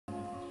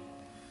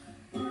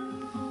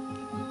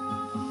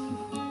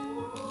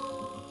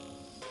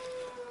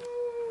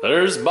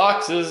There's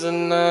boxes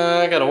and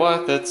I got a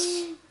wife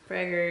that's...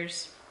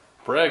 Braggers.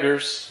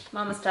 Braggers.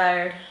 Mama's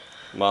tired.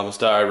 Mama's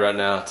tired right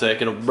now,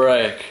 taking a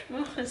break.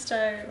 Mama's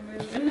tired of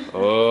moving.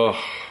 Oh,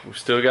 we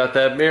still got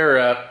that mirror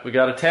up. We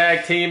got to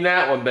tag team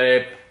that one,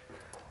 babe.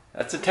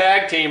 That's a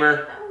tag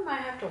teamer. That one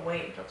might have to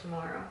wait until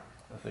tomorrow.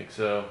 I think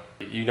so.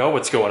 You know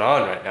what's going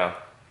on right now.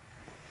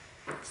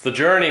 It's the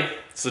journey.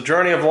 It's the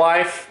journey of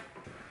life.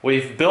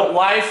 We've built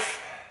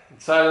life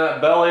inside of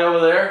that belly over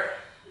there.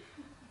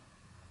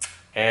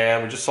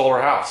 And we just sold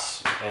our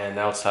house. And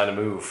now it's time to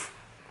move.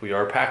 We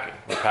are packing.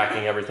 We're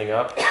packing everything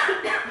up.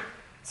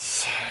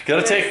 It's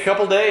gonna take a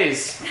couple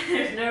days.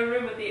 There's no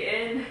room at the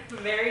inn.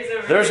 Mary's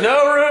over There's here.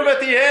 no room at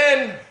the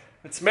inn.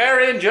 It's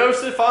Mary and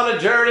Joseph on a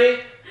journey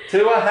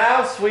to a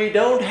house we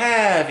don't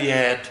have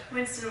yet.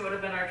 Winston would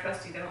have been our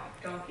trusty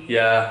donkey.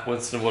 Yeah,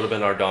 Winston would have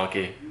been our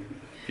donkey.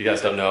 If you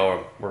guys don't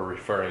know, we're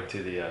referring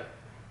to the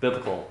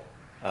biblical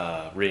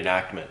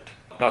reenactment.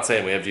 Not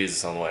saying we have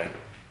Jesus on the way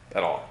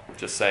at all.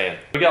 Just saying.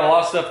 We got a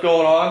lot of stuff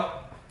going on.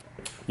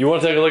 You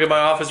want to take a look at my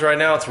office right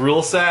now? It's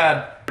real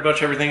sad. Pretty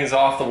much everything is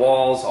off the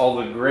walls. All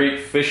the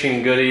great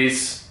fishing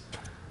goodies,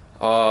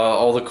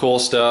 all the cool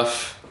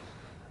stuff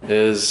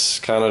is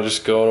kind of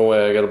just going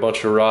away. I got a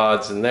bunch of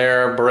rods in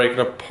there, breaking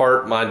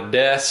apart my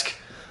desk.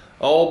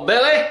 Old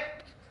Billy,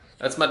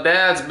 that's my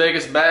dad's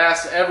biggest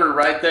bass ever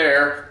right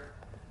there.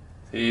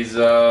 He's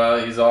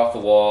off the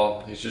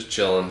wall. He's just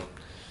chilling.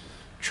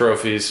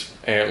 Trophies,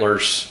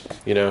 antlers,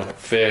 you know,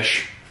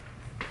 fish.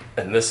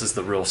 And this is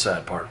the real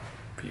sad part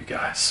for you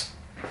guys.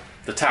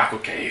 The tackle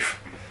cave.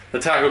 The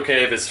tackle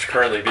cave is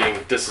currently being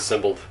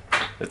disassembled.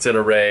 It's in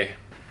array.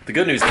 The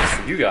good news is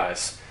for you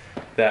guys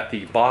that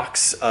the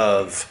box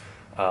of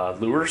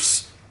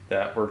lures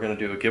that we're going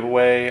to do a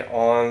giveaway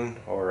on,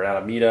 or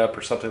at a meetup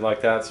or something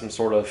like that, some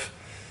sort of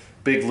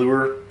big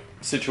lure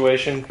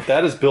situation,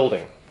 that is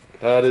building.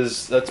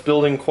 That's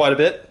building quite a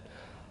bit.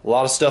 A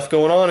lot of stuff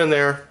going on in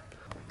there.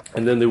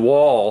 And then the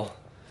wall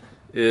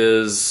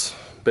is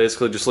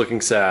basically just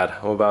looking sad.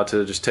 I'm about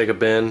to just take a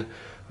bin.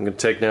 I'm going to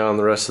take down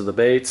the rest of the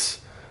baits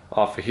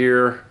off of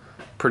here.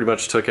 Pretty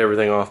much took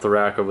everything off the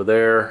rack over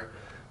there.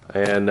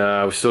 And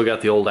we still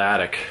got the old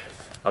attic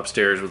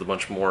upstairs with a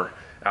bunch more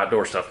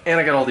outdoor stuff. And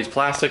I got all these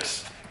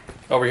plastics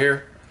over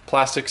here.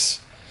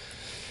 Plastics.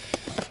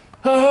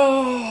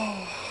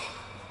 Oh,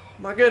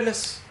 my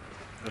goodness.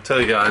 I'll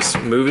tell you guys,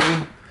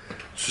 moving,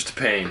 it's just a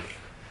pain.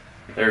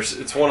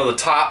 It's one of the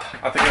top,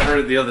 I think I heard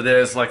it the other day,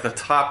 it's like the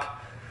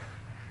top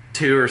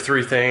 2 or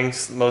 3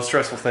 things, the most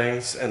stressful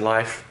things in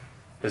life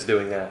is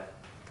doing that.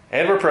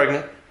 And we're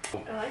pregnant.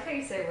 I like how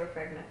you say we're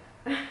pregnant.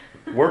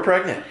 We're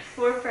pregnant.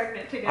 We're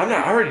pregnant together.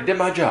 I already did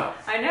my job.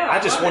 I know. I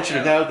just want you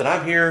to know that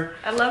I'm here.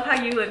 I love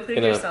how you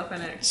include yourself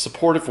in it.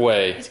 Supportive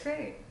way. It's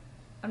great.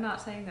 I'm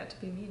not saying that to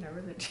be mean. I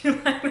really do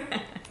like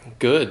that.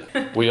 Good.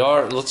 We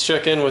are. Let's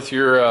check in with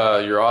your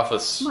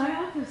office. My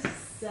office is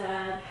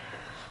sad.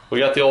 We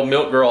got the old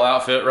milk girl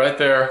outfit right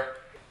there.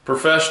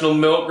 Professional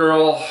milk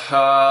girl.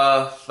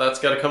 That's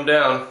got to come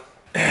down.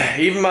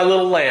 Even my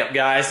little lamp,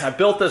 guys. I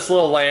built this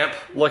little lamp.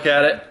 Look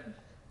at it.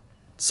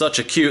 Such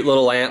a cute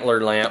little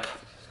antler lamp.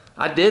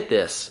 I did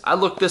this. I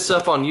looked this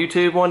up on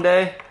YouTube one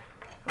day.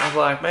 I was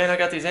like, man, I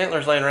got these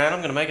antlers laying around.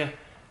 I'm gonna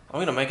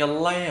make a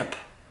lamp.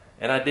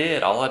 And I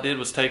did. All I did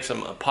was take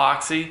some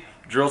epoxy,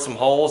 drill some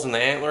holes in the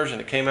antlers,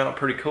 and it came out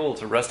pretty cool.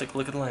 It's a rustic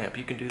looking lamp.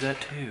 You can do that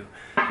too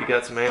if you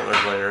got some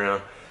antlers laying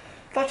around.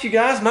 Thought you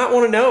guys might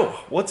want to know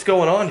what's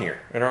going on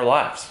here in our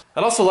lives.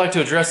 I'd also like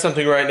to address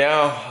something right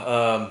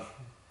now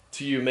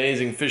to you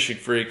amazing fishing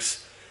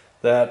freaks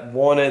that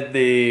wanted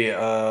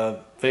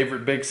the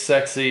favorite big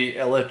sexy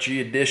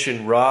LFG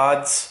edition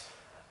rods.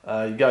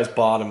 You guys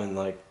bought them in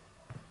like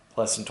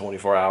less than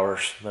 24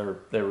 hours.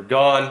 They were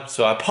gone,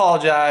 so I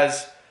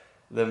apologize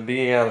them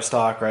being out of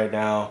stock right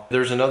now.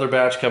 There's another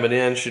batch coming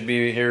in, should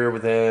be here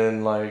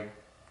within like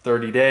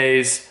 30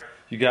 days.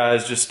 You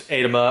guys just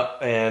ate them up,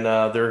 and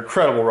they're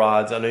incredible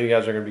rods. I know you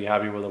guys are gonna be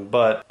happy with them,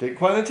 but didn't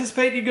quite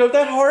anticipate you'd go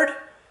that hard.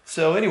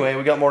 So anyway,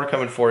 we got more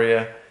coming for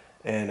you,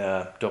 and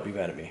don't be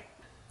mad at me.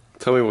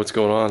 Tell me what's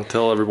going on.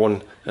 Tell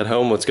everyone at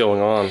home what's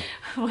going on.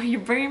 Well,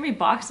 you're bringing me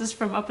boxes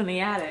from up in the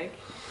attic.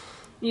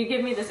 You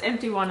give me this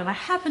empty one, and I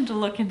happen to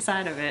look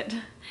inside of it.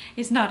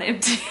 It's not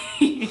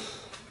empty.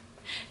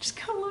 Just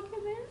go look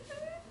in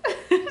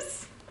there.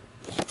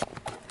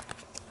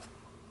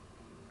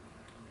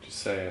 Just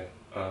saying.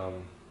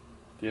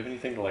 Do you have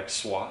anything to like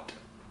swat?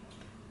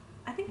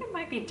 I think it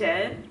might be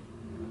dead,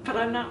 but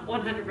I'm not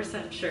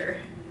 100% sure.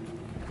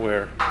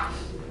 Where?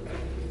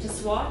 To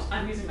swat,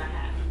 I'm using my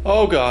hat.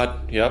 Oh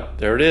God, yep,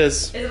 there it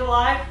is. Is it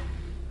alive?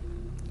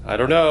 I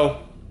don't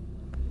know.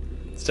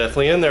 It's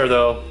definitely in there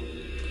though.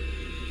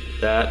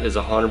 That is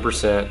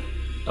 100%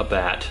 a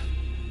bat.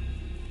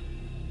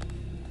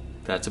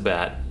 That's a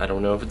bat. I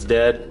don't know if it's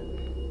dead.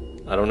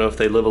 I don't know if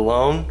they live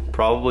alone.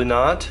 Probably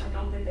not. I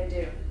don't think they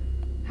do.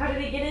 How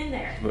did he get in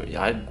there?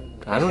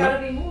 I don't know.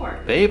 There's gotta be more.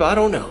 Babe, I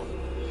don't know.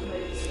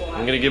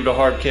 I'm gonna give it a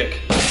hard kick.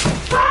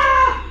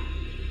 Ah!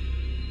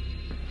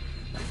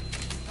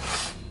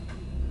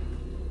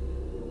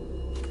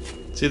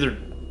 It's either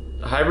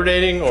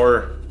hibernating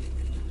or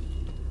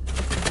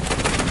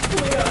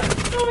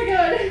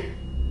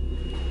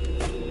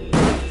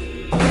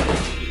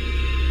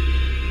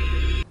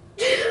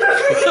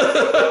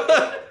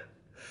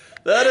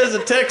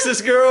There's a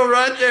Texas girl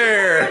right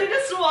there. Ready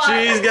to swat.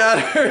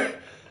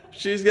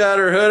 She's got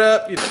her hood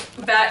up.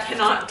 Bat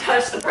cannot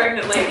touch the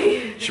pregnant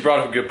lady. She brought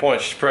up a good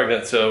point. She's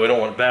pregnant, so we don't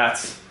want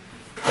bats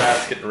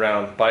getting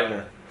around biting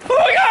her. Oh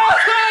my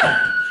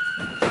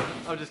God!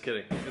 I'm just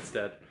kidding. It's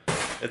dead.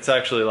 It's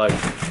actually like,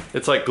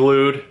 it's like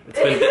glued.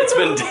 It's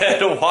been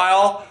dead a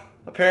while,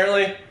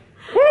 apparently.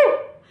 Woo!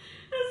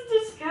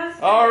 That's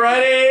disgusting.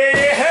 Alrighty,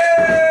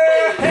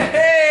 hey, hey,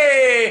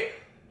 hey!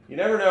 You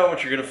never know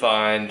what you're gonna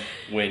find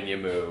when you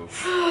move.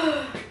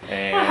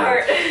 And My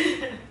heart.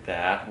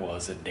 that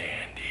was a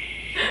dandy.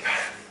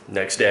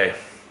 Next day,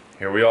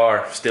 here we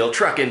are, still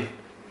trucking.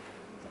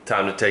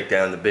 Time to take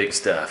down the big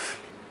stuff.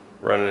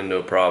 Running into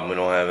a problem. We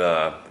don't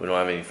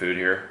have any food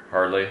here,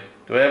 hardly.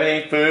 Do we have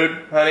any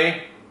food,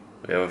 honey?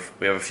 We have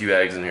a few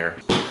eggs in here.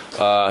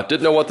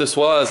 Didn't know what this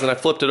was, and I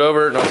flipped it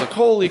over, and I was like,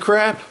 holy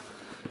crap!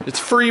 It's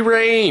free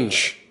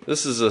range.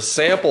 This is a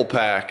sample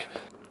pack.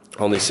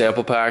 On these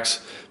sample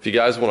packs, if you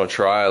guys want to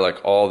try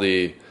like all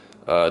the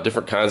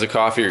different kinds of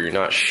coffee, or you're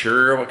not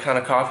sure what kind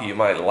of coffee you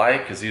might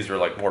like, because these are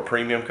like more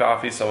premium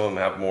coffee. Some of them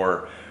have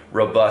more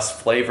robust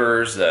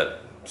flavors that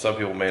some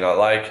people may not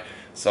like.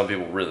 Some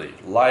people really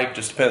like.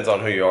 Just depends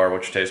on who you are,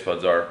 what your taste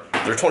buds are.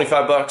 They're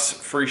 25 bucks,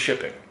 free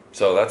shipping.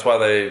 So that's why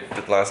they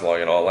didn't last long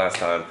at all last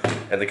time.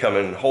 And they come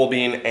in whole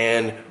bean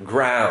and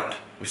ground.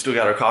 We still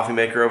got our coffee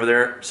maker over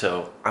there,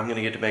 so I'm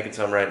gonna get to making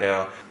some right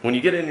now. When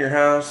you get in your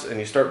house and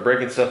you start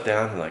breaking stuff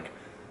down, you're like,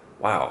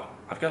 wow,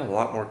 I've got a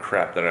lot more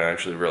crap than I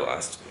actually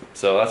realized.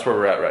 So that's where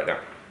we're at right now.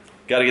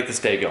 Gotta get this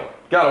day going.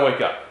 Gotta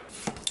wake up.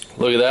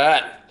 Look at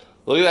that.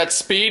 Look at that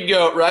speed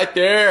goat right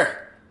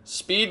there.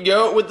 Speed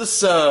goat with the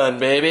sun,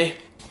 baby.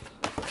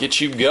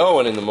 Get you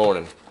going in the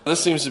morning. This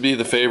seems to be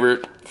the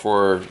favorite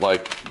for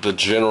like the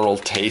general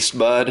taste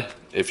bud,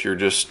 if you're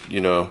just,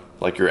 you know,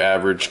 like your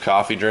average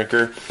coffee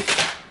drinker.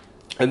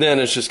 And then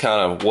it's just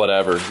kind of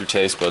whatever your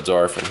taste buds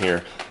are from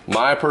here.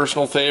 My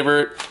personal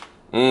favorite,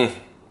 I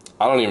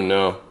don't even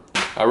know.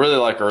 I really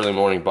like early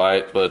morning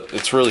bite, but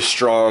it's really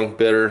strong,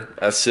 bitter,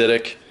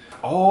 acidic.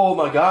 Oh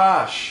my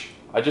gosh,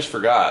 I just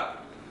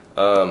forgot.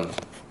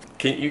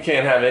 You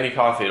can't have any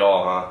coffee at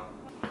all,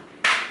 huh?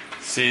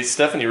 See,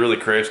 Stephanie really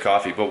craves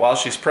coffee, but while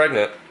she's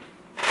pregnant,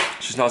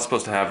 she's not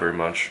supposed to have very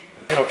much.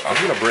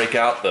 I'm gonna break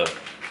out the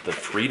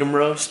Freedom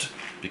Roast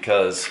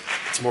because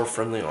it's more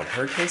friendly on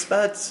her taste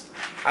buds.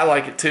 I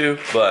like it too,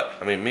 but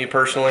I mean, me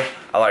personally,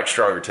 I like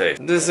stronger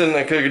taste. This isn't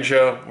a cooking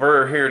show.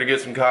 We're here to get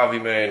some coffee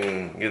made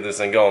and get this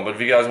thing going. But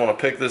if you guys want to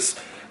pick this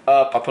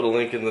up, I'll put a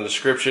link in the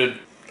description.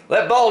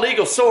 Let bald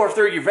eagle soar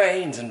through your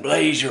veins and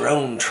blaze your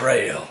own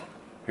trail.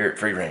 Here at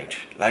Free Range.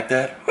 Like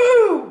that?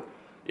 Woo!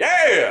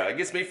 Yeah! It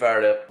gets me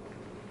fired up.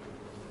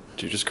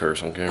 Did you just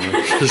curse on camera?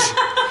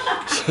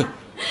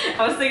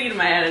 I was thinking in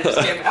my head, it just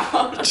came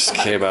out. It just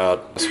came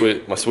out.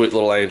 My sweet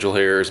little angel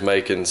here is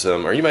making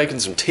some. Are you making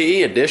some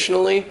tea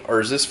additionally? Or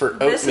is this for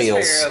oatmeal?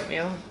 This is for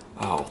your oatmeal.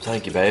 Oh,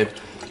 thank you, babe.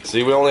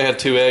 See, we only had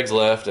 2 eggs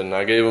left, and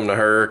I gave them to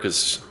her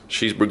because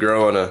she's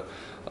growing a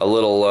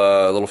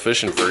little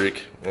fishing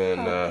freak.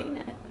 And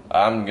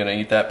I'm going to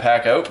eat that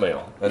pack of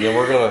oatmeal. And then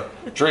we're going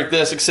to drink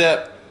this,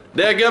 except,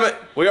 dadgummit,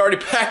 we already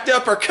packed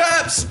up our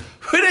cups.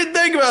 We didn't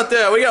think about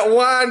that. We got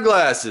wine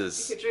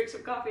glasses. You could drink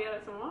some coffee out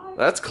of some wine.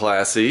 That's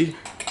classy.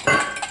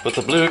 Put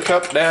the blue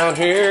cup down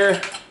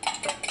here.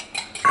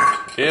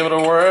 Give it a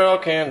whirl,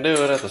 can't do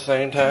it at the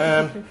same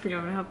time. You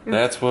want me to help you?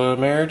 That's what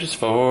marriage is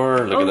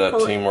for. Look at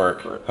that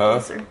teamwork.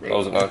 Huh? Oh,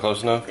 is it not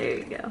close enough? There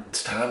you go.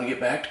 It's time to get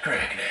back to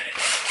cracking at it.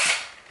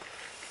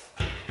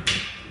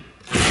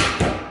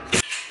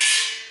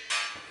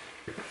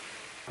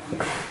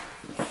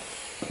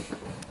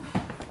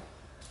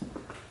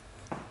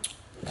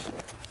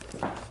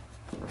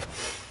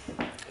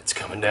 It's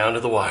coming down to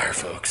the wire,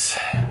 folks.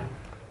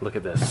 Look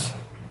at this.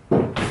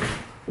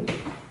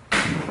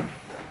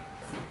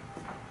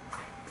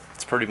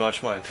 It's pretty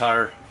much my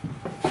entire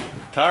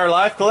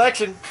life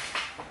collection.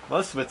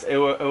 Most of it's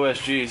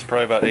OSGs,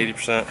 probably about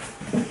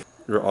 80%.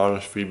 Your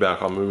honest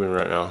feedback on moving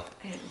right now.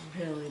 It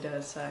really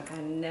does suck. I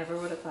never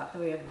would have thought that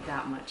we have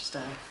that much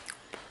stuff.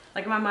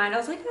 Like in my mind, I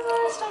was like,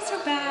 oh, it's not so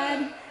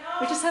bad.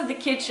 We just have the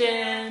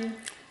kitchen,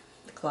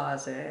 the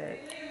closet,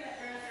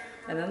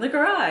 and then the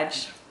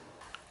garage.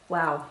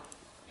 Wow.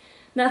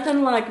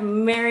 Nothing like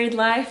married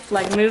life,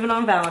 like moving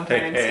on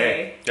Valentine's Day.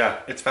 Hey.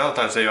 Yeah, it's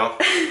Valentine's Day, y'all.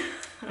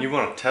 You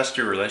want to test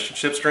your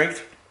relationship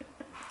strength?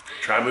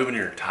 Try moving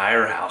your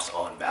entire house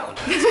on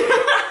Valentine's Day.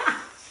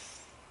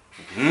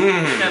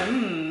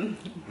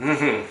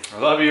 I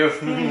love you.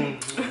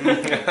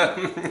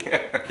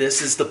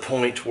 This is the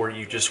point where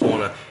you just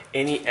want to,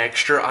 any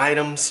extra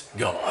items,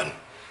 gone.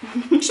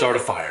 Start a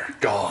fire,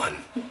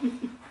 gone.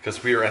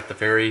 Because we are at the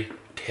very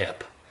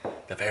tip.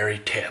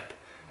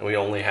 And we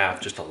only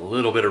have just a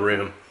little bit of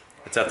room.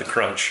 It's at the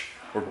crunch.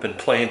 We've been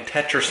playing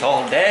Tetris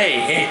all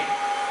day.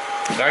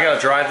 Now I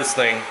gotta drive this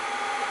thing.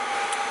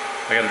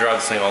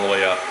 All the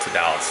way up to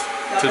Dallas.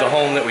 To the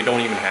home that we don't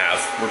even have.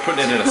 We're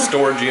putting it in a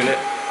storage unit.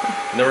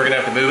 And then we're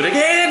gonna have to move it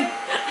again.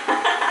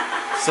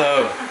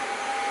 So.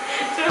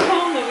 To a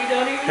home that we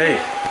don't even have.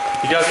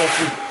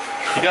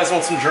 You guys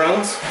want some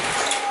drones?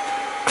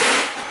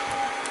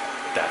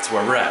 That's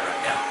where we're at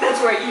right now.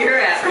 That's where you're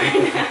at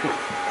right now.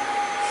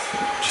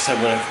 Just said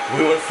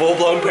we went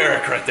full-blown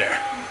Barrack right there.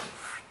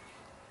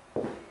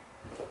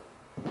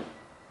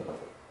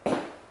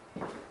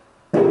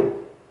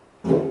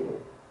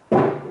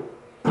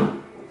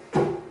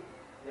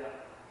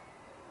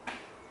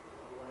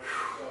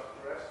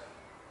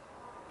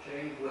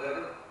 Change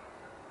whatever.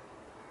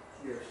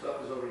 Your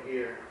stuff is over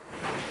here.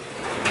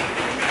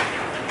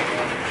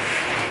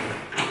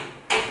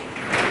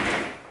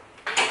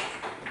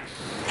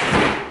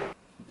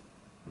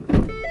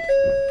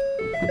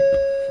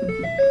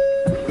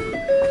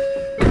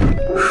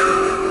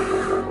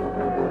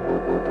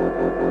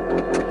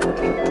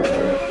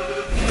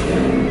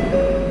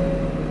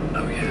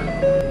 Oh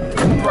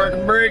yeah. Park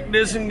and brake,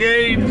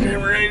 disengage,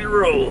 and ready to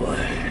roll.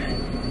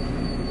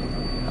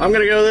 I'm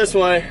gonna go this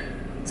way.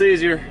 It's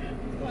easier.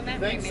 I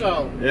think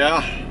so.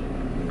 Yeah.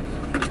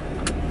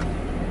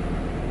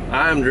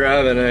 I'm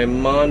driving a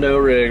Mondo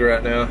rig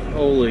right now.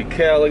 Holy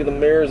cow, look at the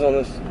mirrors on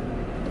this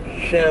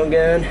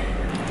shotgun.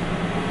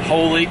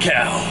 Holy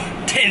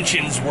cow,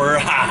 tensions were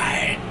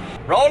high.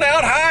 Rolled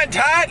out high and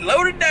tight,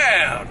 loaded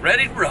down,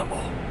 ready to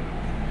rumble.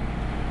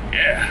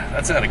 Yeah,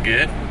 that sounded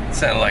good.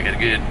 Sounded like a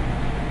good,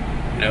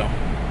 you know,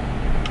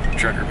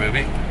 trucker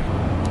movie.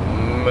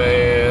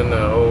 Man,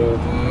 oh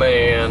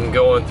man,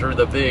 going through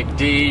the Big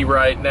D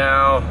right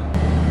now.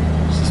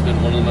 This has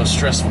been one of the most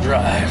stressful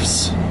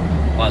drives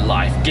of my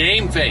life.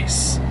 Game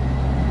face.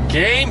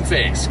 Game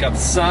face. Got the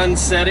sun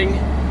setting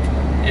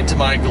into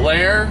my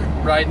glare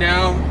right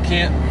now.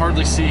 Can't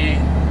hardly see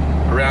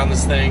around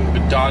this thing,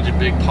 but dodging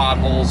big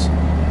potholes.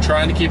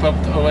 Trying to keep up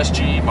with the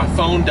OSG. My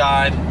phone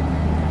died,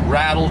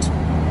 rattled.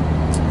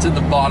 It's in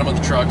the bottom of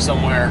the truck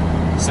somewhere.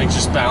 This thing's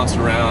just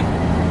bouncing around.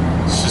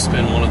 It's just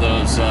been one of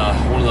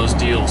those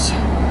deals.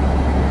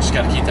 Just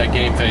got to keep that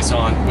game face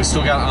on. We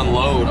still got to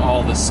unload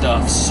all this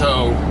stuff,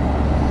 so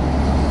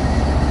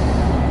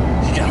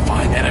you got to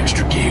find that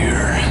extra gear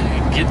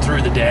and get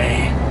through the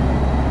day.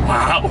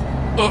 Wow.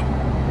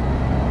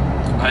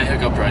 I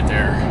hiccuped right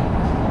there.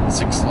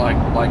 It's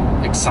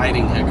like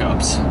exciting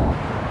hiccups.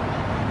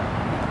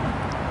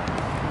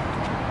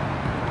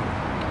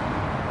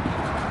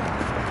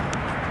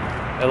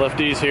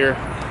 LFD's here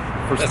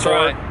for That's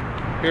support.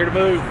 right. Here to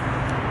move.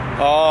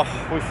 Oh,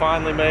 we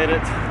finally made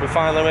it. We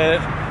finally made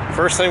it.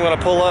 First thing when I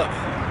pull up,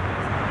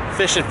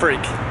 Fishing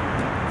Freak.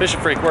 Fishing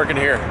Freak working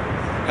here,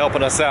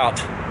 helping us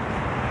out.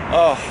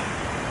 Oh,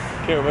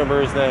 can't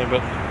remember his name,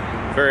 but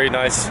very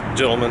nice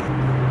gentleman.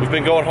 We've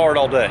been going hard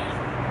all day.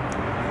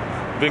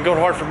 We've been going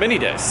hard for many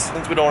days.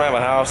 Since we don't have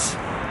a house,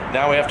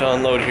 now we have to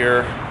unload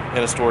here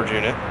in a storage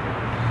unit.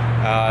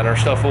 And our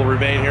stuff will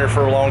remain here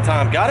for a long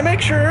time. Gotta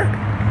make sure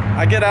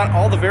I get out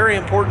all the very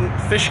important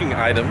fishing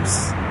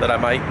items that I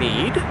might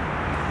need.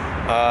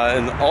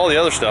 And all the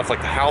other stuff,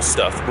 like the house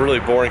stuff, really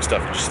boring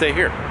stuff, just stay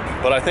here.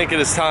 But I think it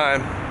is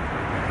time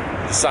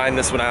to sign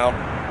this one out.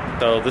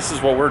 So this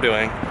is what we're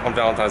doing on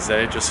Valentine's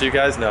Day, just so you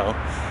guys know.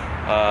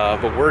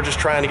 But we're just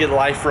trying to get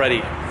life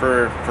ready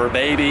for a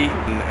baby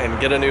and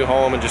get a new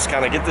home and just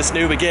kind of get this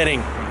new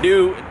beginning.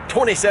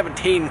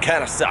 2017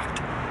 kind of sucked.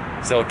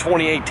 So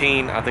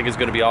 2018 I think is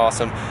going to be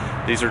awesome.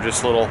 These are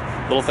just little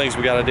things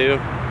we got to do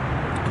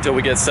until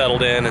we get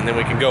settled in, and then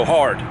we can go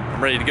hard.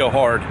 I'm ready to go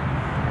hard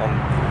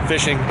on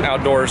fishing,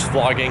 outdoors,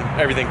 vlogging,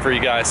 everything for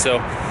you guys. So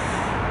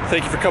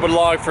thank you for coming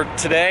along for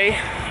today.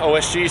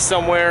 OSG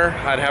somewhere.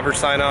 I'd have her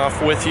sign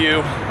off with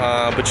you,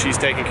 but she's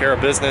taking care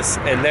of business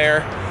in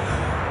there.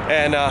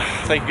 And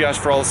thank you guys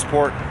for all the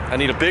support. I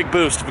need a big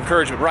boost of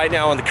encouragement right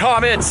now in the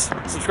comments.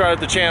 Subscribe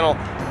to the channel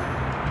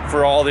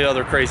for all the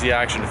other crazy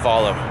action to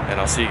follow. And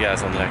I'll see you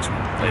guys on the next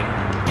one.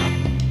 Later.